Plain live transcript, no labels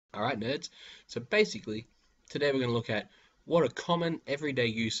Alright, nerds. So basically, today we're going to look at what are common everyday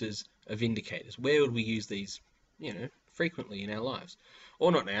uses of indicators. Where would we use these, frequently in our lives?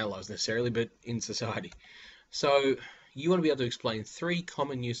 Or not in our lives necessarily, but in society. So you want to be able to explain three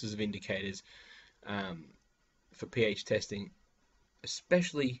common uses of indicators um, for pH testing,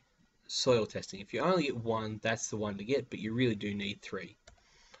 especially soil testing. If you only get one, that's the one to get, but you really do need three.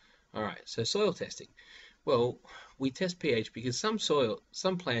 Alright, so soil testing. Well, we test pH because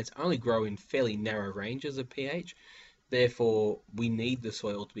some plants only grow in fairly narrow ranges of pH. Therefore, we need the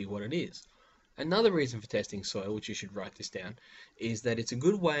soil to be what it is. Another reason for testing soil, which you should write this down, is that it's a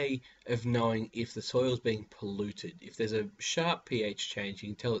good way of knowing if the soil is being polluted. If there's a sharp pH change, you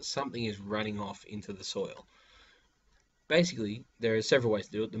can tell that something is running off into the soil. Basically, there are several ways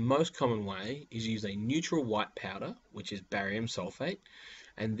to do it. The most common way is use a neutral white powder, which is barium sulfate,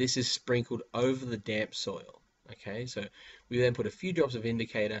 and this is sprinkled over the damp soil. Okay, so we then put a few drops of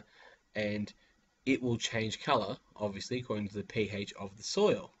indicator and it will change color, obviously, according to the pH of the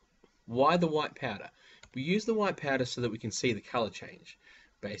soil. Why the white powder? We use the white powder so that we can see the color change,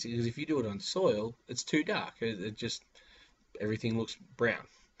 basically, because if you do it on soil, it's too dark. It just, everything looks brown.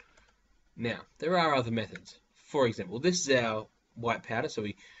 Now, there are other methods. For example, this is our white powder, so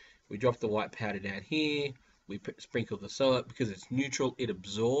we drop the white powder down here, we sprinkle the soil because it's neutral, it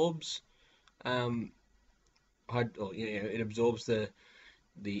absorbs um, it absorbs the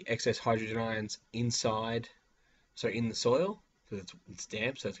excess hydrogen ions inside, so in the soil, because it's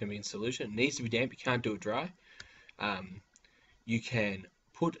damp, so it's going to be in solution. It needs to be damp, you can't do it dry. Um, you can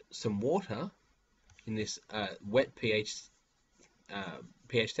put some water in this wet pH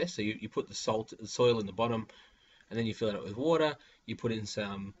test. So you put the soil in the bottom, and then you fill it up with water. You put in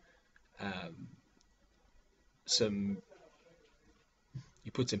um, some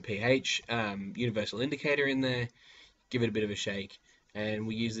you put some pH universal indicator in there. Give it a bit of a shake, and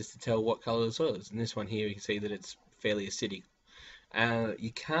we use this to tell what color the soil is. In this one here, you can see that it's fairly acidic.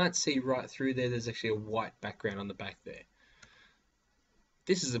 You can't see right through there. There's actually a white background on the back there.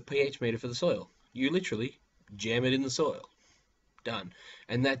 This is a pH meter for the soil. You literally jam it in the soil. Done.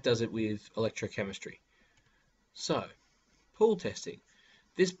 And that does it with electrochemistry. So, pool testing.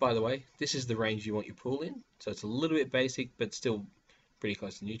 This, by the way, this is the range you want your pool in. So it's a little bit basic, but still pretty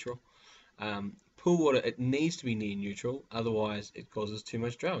close to neutral. Pool water, it needs to be near neutral, otherwise it causes too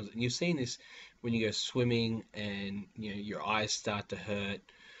much dramas. And you've seen this when you go swimming and your eyes start to hurt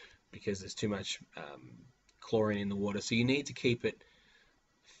because there's too much chlorine in the water. So you need to keep it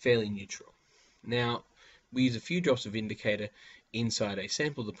fairly neutral. Now, we use a few drops of indicator inside a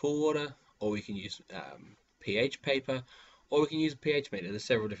sample of the pool water, or we can use pH paper, or we can use a pH meter. There's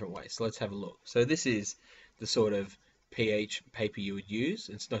several different ways. So let's have a look. So this is the sort of pH paper you would use.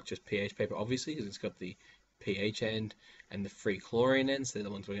 It's not just pH paper, obviously, because it's got the pH end and the free chlorine ends. They're the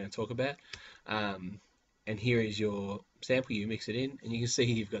ones we're going to talk about. And here is your sample. You mix it in, and you can see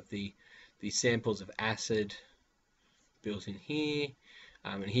you've got the samples of acid built in here.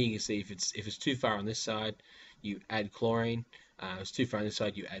 And here you can see if it's too far on this side, you add chlorine. If it's too far on this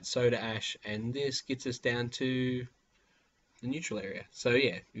side, you add soda ash, and this gets us down to the neutral area. So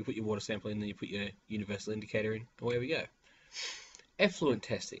yeah, you put your water sample in, then you put your universal indicator in, away we go. Effluent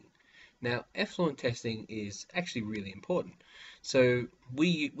testing. Now, effluent testing is actually really important. So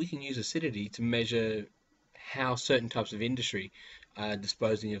we can use acidity to measure how certain types of industry are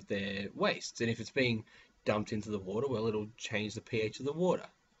disposing of their wastes, and if it's being dumped into the water, well, it'll change the pH of the water.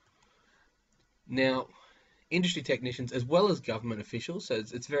 Now, industry technicians as well as government officials, so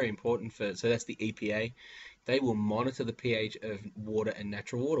it's very important so that's the EPA, they will monitor the pH of water and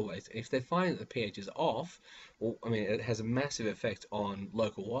natural waterways. And if they find that the pH is off, well, I mean, it has a massive effect on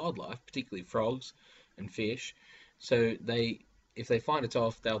local wildlife, particularly frogs and fish. So if they find it's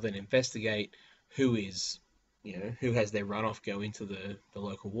off, they'll then investigate who has their runoff go into the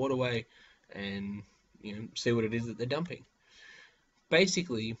local waterway and see what it is that they're dumping.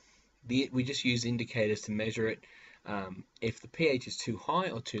 Basically, we just use indicators to measure it. If the pH is too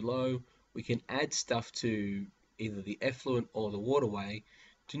high or too low, we can add stuff to either the effluent or the waterway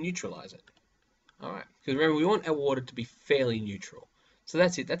to neutralize it. All right, because remember, we want our water to be fairly neutral. So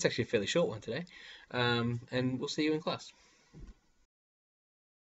that's it. That's actually a fairly short one today. And we'll see you in class.